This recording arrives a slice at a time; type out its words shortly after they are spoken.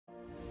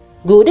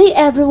Good day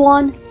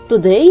everyone!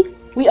 Today,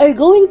 we are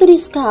going to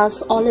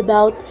discuss all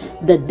about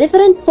the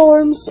different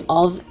forms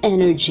of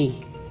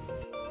energy.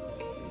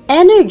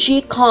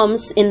 Energy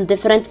comes in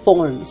different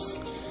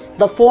forms.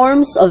 The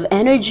forms of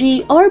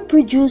energy are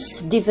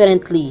produced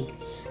differently.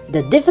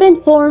 The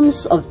different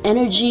forms of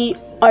energy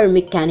are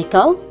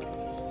mechanical,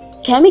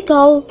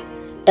 chemical,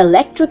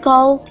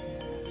 electrical,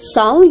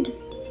 sound,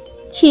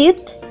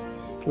 heat,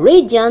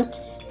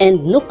 radiant,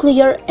 and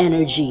nuclear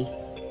energy.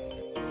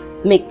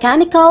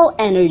 Mechanical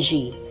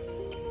energy.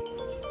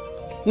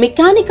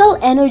 Mechanical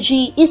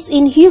energy is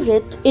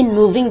inherent in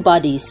moving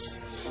bodies.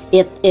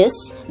 It is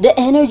the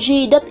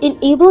energy that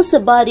enables the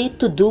body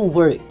to do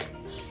work.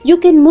 You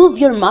can move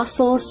your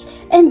muscles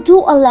and do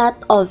a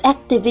lot of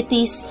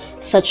activities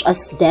such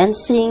as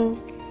dancing,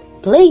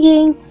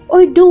 playing,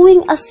 or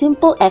doing a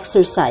simple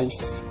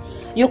exercise.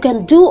 You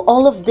can do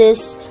all of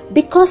this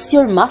because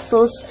your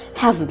muscles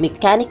have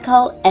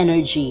mechanical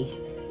energy.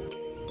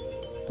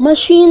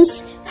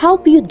 Machines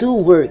help you do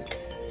work.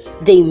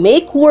 They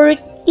make work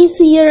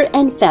easier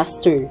and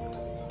faster.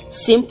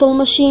 Simple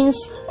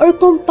machines or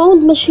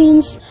compound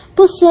machines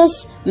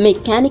possess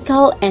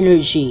mechanical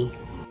energy.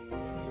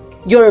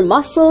 Your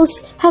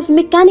muscles have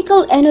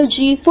mechanical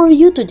energy for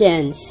you to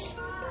dance.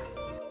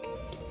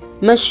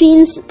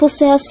 Machines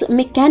possess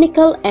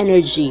mechanical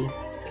energy.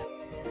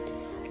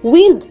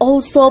 Wind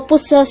also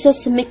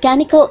possesses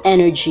mechanical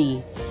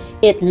energy.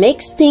 It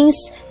makes things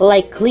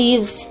like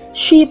leaves,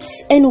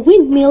 ships, and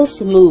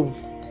windmills move.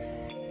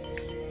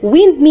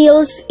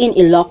 Windmills in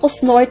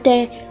Ilocos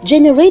Norte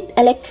generate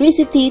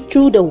electricity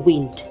through the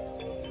wind.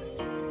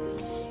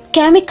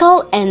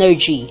 Chemical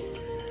energy.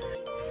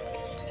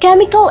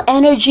 Chemical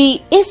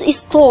energy is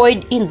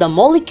stored in the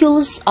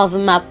molecules of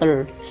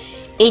matter.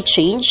 A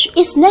change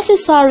is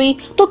necessary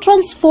to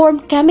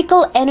transform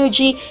chemical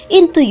energy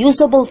into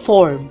usable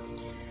form.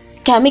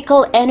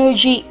 Chemical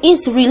energy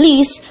is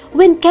released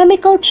when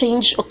chemical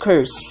change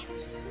occurs.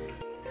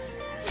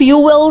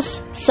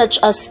 Fuels such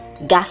as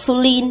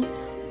gasoline,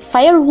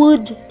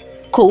 firewood,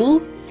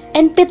 coal,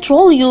 and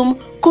petroleum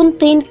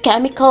contain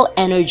chemical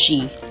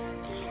energy.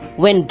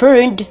 When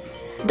burned,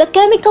 the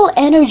chemical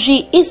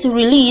energy is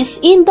released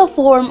in the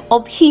form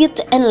of heat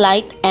and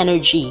light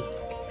energy.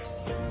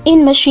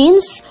 In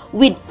machines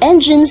with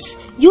engines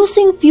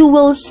using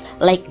fuels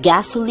like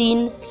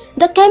gasoline,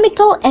 the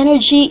chemical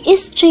energy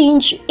is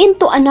changed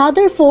into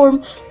another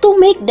form to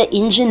make the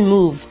engine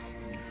move.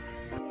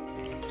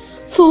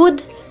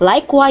 Food,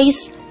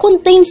 likewise,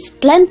 contains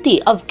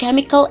plenty of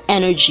chemical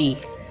energy.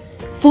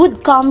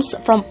 Food comes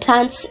from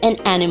plants and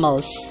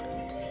animals.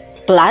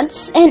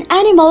 Plants and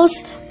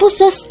animals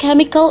possess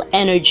chemical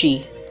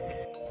energy.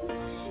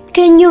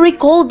 Can you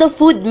recall the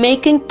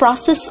food-making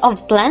process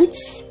of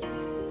plants?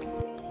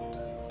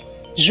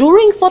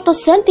 During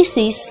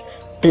photosynthesis,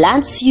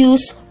 plants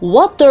use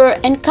water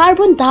and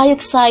carbon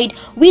dioxide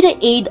with the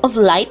aid of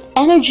light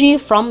energy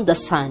from the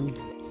sun.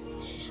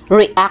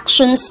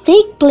 Reactions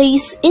take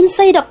place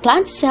inside the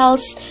plant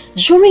cells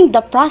during the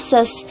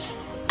process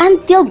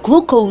until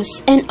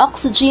glucose and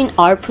oxygen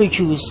are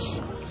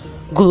produced.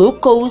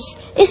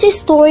 Glucose is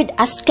stored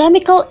as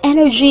chemical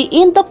energy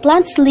in the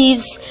plant's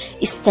leaves,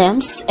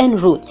 stems,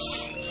 and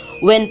roots.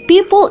 When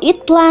people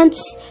eat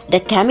plants, the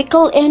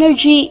chemical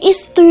energy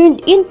is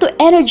turned into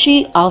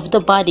energy of the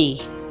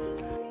body.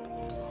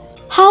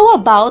 How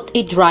about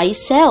a dry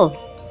cell?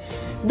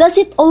 Does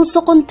it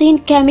also contain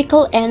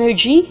chemical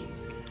energy?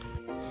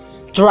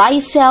 Dry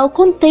cell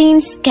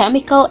contains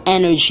chemical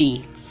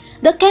energy.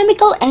 The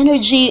chemical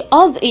energy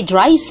of a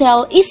dry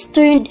cell is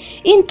turned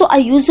into a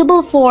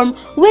usable form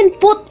when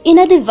put in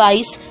a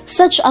device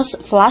such as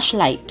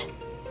flashlight.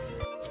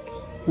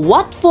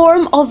 What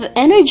form of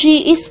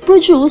energy is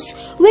produced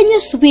when you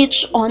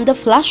switch on the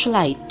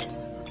flashlight?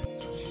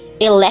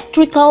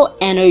 Electrical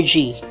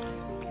energy.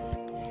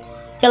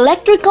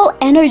 Electrical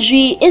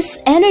energy is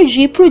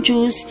energy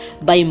produced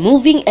by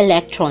moving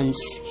electrons.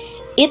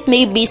 It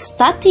may be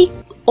static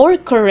or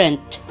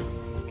current.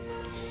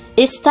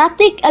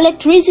 Static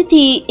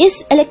electricity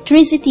is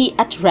electricity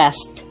at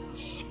rest.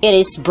 It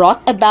is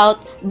brought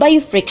about by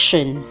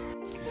friction.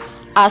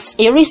 As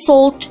a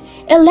result,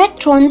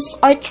 electrons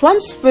are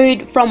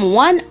transferred from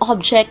one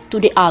object to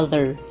the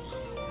other.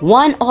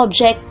 One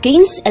object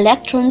gains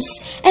electrons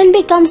and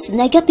becomes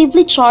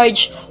negatively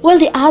charged, while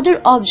the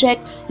other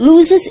object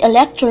loses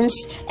electrons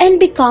and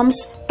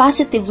becomes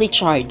positively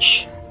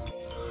charged.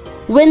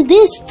 When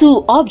these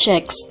two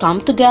objects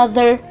come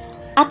together,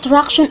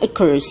 attraction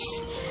occurs.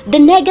 The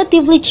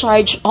negatively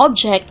charged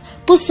object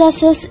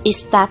possesses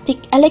static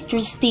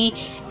electricity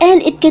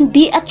and it can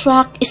be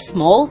attract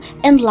small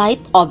and light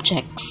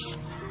objects.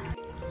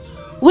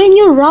 When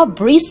you rub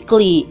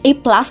briskly a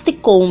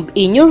plastic comb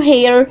in your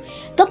hair,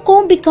 the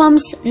comb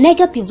becomes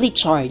negatively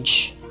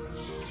charged.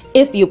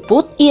 If you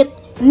put it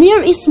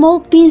near small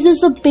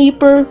pieces of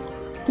paper,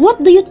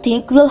 what do you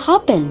think will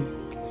happen?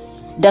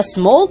 The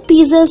small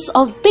pieces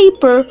of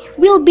paper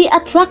will be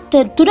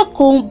attracted to the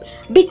comb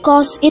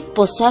because it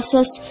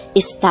possesses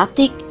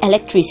static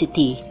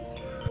electricity.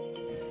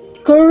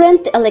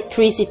 Current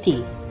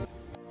electricity.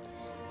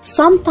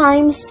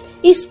 Sometimes,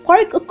 a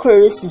spark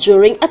occurs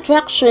during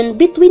attraction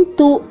between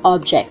two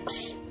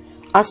objects.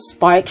 A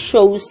spark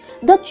shows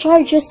that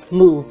charges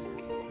move.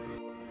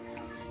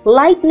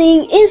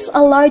 Lightning is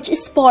a large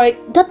spark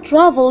that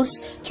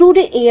travels through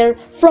the air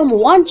from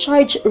one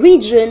charged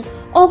region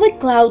of a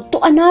cloud to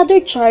another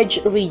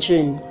charged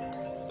region.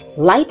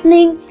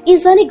 Lightning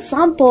is an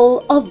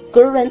example of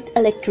current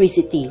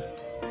electricity.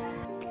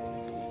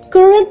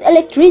 Current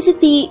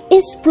electricity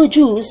is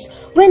produced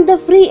when the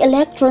free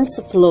electrons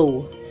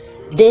flow.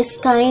 This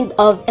kind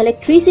of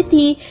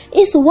electricity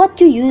is what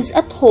you use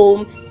at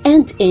home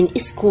and in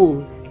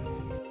school.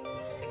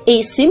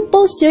 A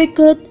simple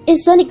circuit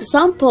is an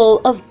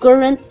example of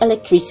current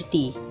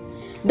electricity.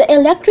 The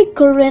electric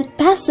current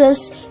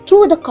passes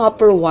through the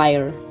copper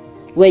wire.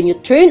 When you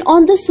turn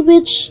on the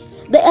switch,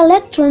 the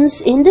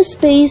electrons in the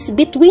space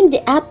between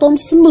the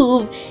atoms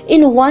move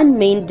in one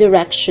main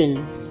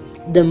direction.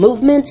 The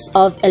movements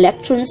of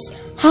electrons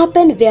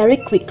happen very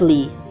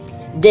quickly.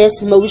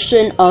 This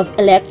motion of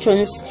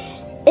electrons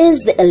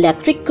is the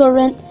electric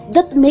current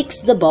that makes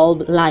the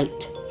bulb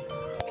light.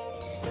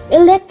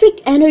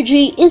 Electric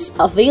energy is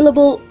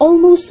available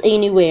almost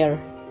anywhere.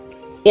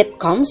 It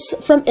comes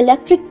from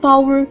electric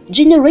power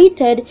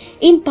generated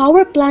in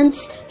power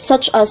plants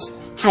such as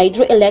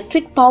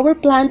hydroelectric power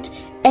plant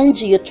and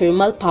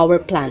geothermal power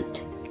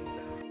plant.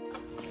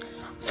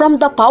 From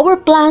the power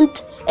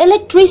plant,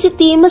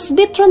 electricity must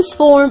be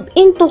transformed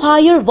into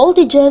higher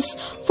voltages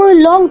for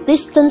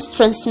long-distance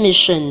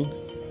transmission.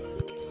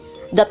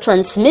 The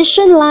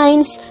transmission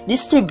lines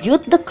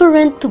distribute the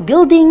current to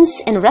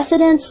buildings and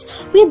residents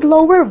with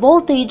lower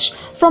voltage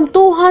from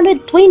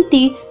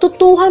 220 to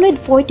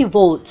 240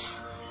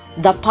 volts.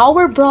 The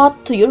power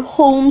brought to your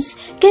homes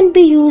can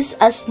be used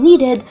as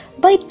needed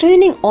by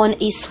turning on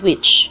a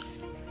switch.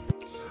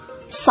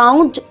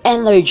 Sound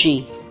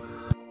energy.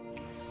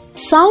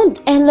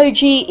 Sound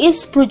energy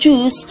is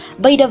produced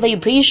by the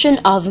vibration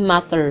of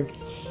matter.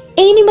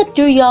 Any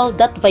material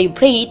that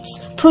vibrates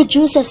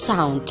produces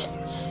sound.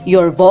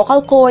 Your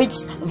vocal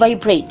cords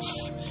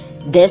vibrates.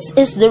 This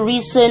is the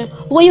reason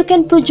why you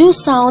can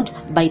produce sound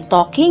by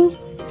talking,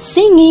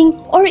 singing,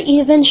 or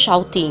even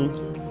shouting.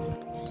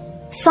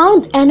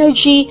 Sound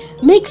energy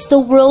makes the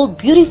world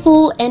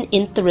beautiful and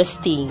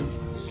interesting.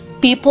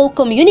 People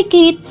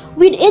communicate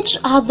with each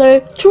other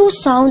through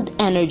sound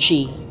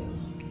energy.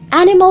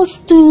 Animals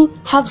too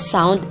have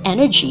sound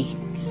energy.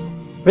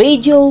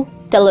 Radio,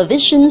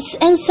 televisions,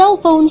 and cell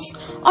phones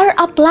are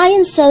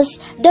appliances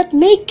that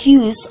make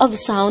use of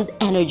sound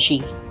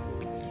energy.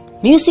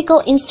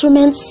 Musical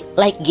instruments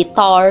like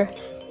guitar,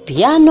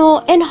 piano,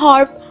 and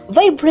harp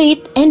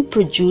vibrate and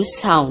produce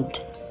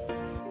sound.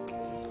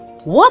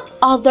 What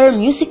other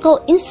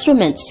musical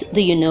instruments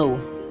do you know?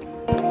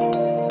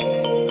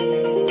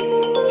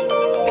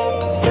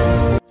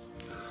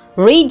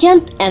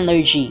 Radiant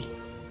energy.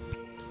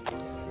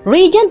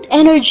 Radiant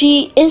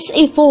energy is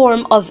a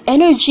form of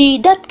energy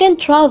that can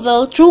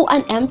travel through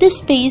an empty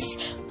space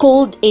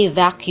called a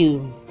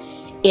vacuum.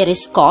 It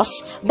is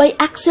caused by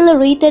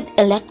accelerated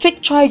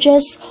electric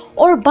charges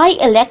or by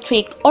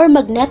electric or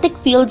magnetic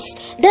fields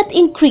that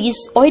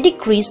increase or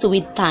decrease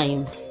with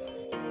time.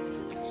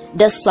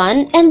 The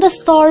sun and the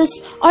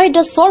stars are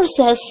the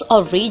sources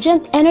of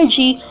radiant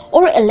energy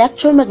or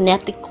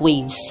electromagnetic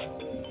waves.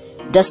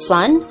 The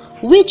sun,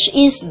 which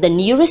is the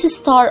nearest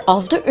star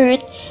of the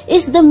Earth,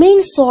 is the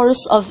main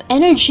source of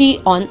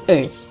energy on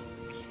Earth.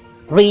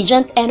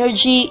 Radiant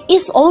energy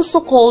is also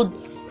called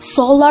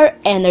solar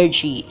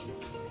energy.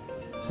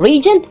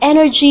 Radiant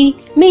energy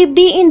may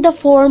be in the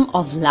form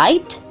of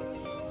light,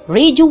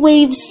 radio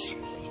waves,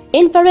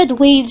 infrared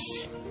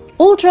waves,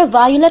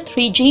 ultraviolet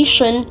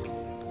radiation,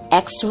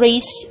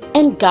 X-rays,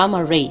 and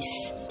gamma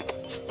rays.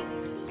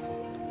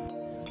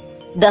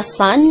 The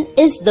sun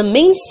is the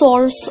main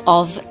source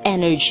of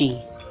energy.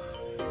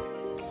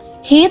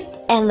 Heat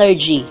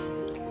energy.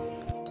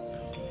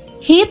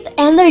 Heat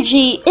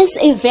energy is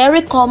a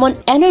very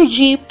common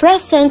energy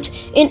present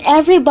in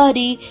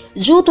everybody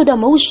due to the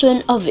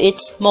motion of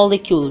its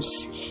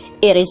molecules.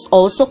 It is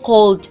also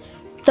called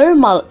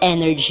thermal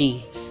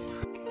energy.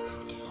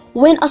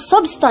 When a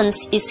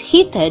substance is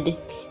heated,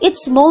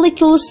 its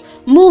molecules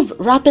move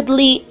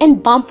rapidly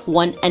and bump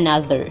one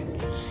another.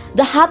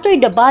 The hotter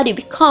the body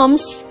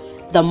becomes,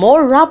 the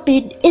more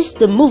rapid is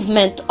the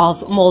movement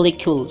of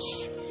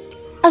molecules.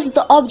 As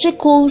the object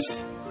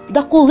cools,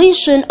 the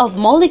collision of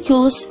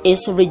molecules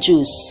is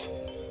reduced.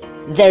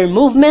 Their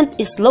movement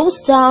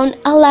slows down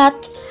a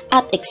lot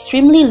at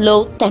extremely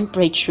low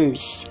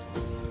temperatures.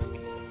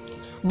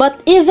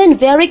 But even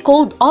very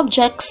cold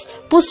objects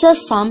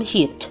possess some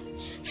heat,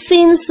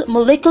 since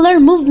molecular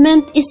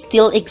movement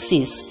still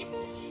exists.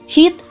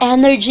 Heat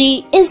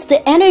energy is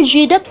the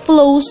energy that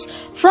flows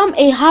from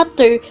a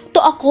hotter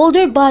to a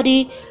colder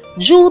body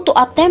due to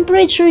a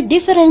temperature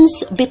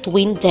difference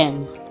between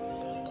them.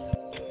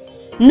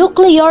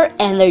 Nuclear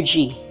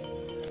energy.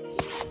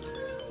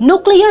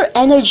 Nuclear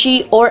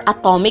energy or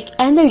atomic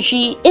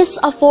energy is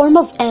a form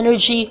of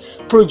energy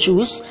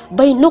produced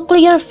by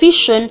nuclear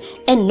fission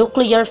and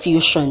nuclear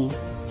fusion.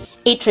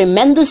 A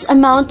tremendous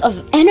amount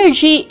of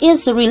energy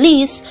is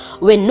released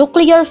when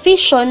nuclear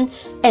fission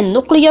and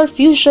nuclear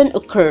fusion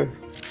occur.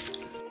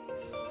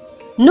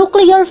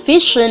 Nuclear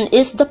fission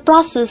is the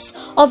process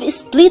of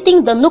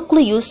splitting the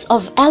nucleus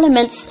of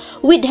elements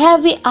with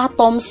heavy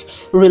atoms,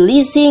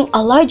 releasing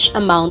a large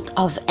amount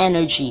of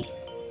energy.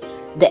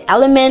 The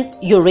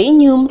element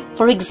uranium,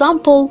 for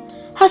example,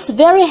 has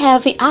very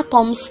heavy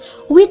atoms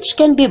which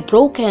can be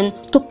broken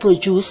to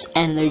produce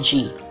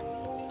energy.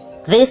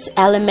 This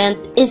element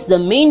is the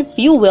main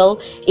fuel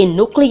in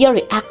nuclear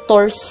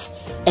reactors,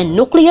 and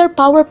nuclear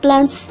power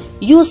plants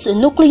use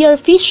nuclear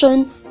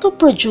fission to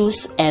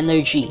produce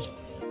energy.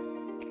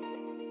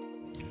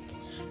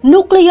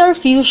 Nuclear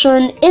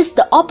fusion is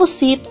the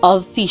opposite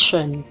of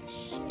fission.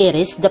 It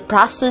is the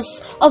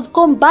process of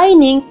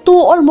combining two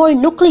or more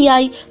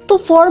nuclei to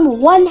form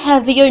one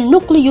heavier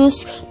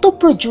nucleus to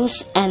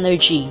produce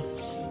energy.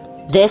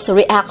 This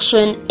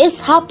reaction is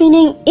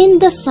happening in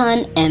the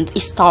sun and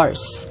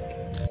stars.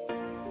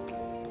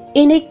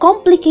 In a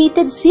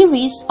complicated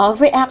series of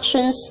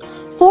reactions,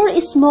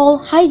 4 small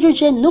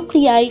hydrogen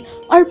nuclei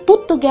are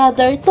put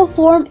together to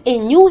form a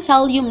new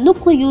helium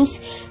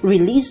nucleus,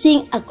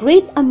 releasing a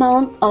great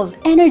amount of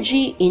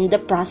energy in the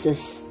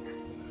process.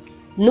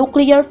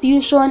 Nuclear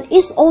fusion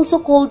is also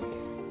called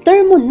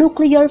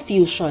thermonuclear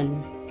fusion.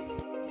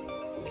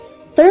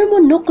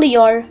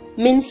 Thermonuclear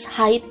means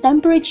high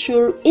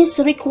temperature is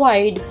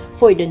required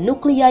for the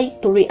nuclei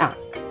to react.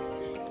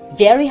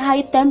 Very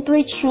high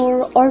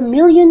temperature or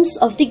millions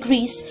of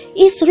degrees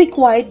is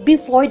required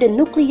before the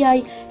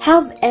nuclei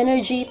have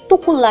energy to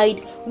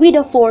collide with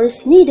the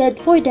force needed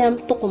for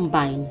them to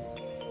combine.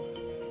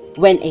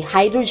 When a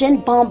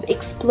hydrogen bomb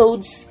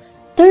explodes,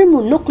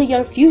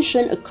 thermonuclear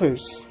fusion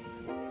occurs.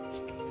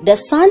 The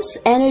sun's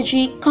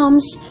energy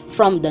comes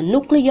from the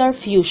nuclear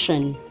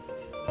fusion.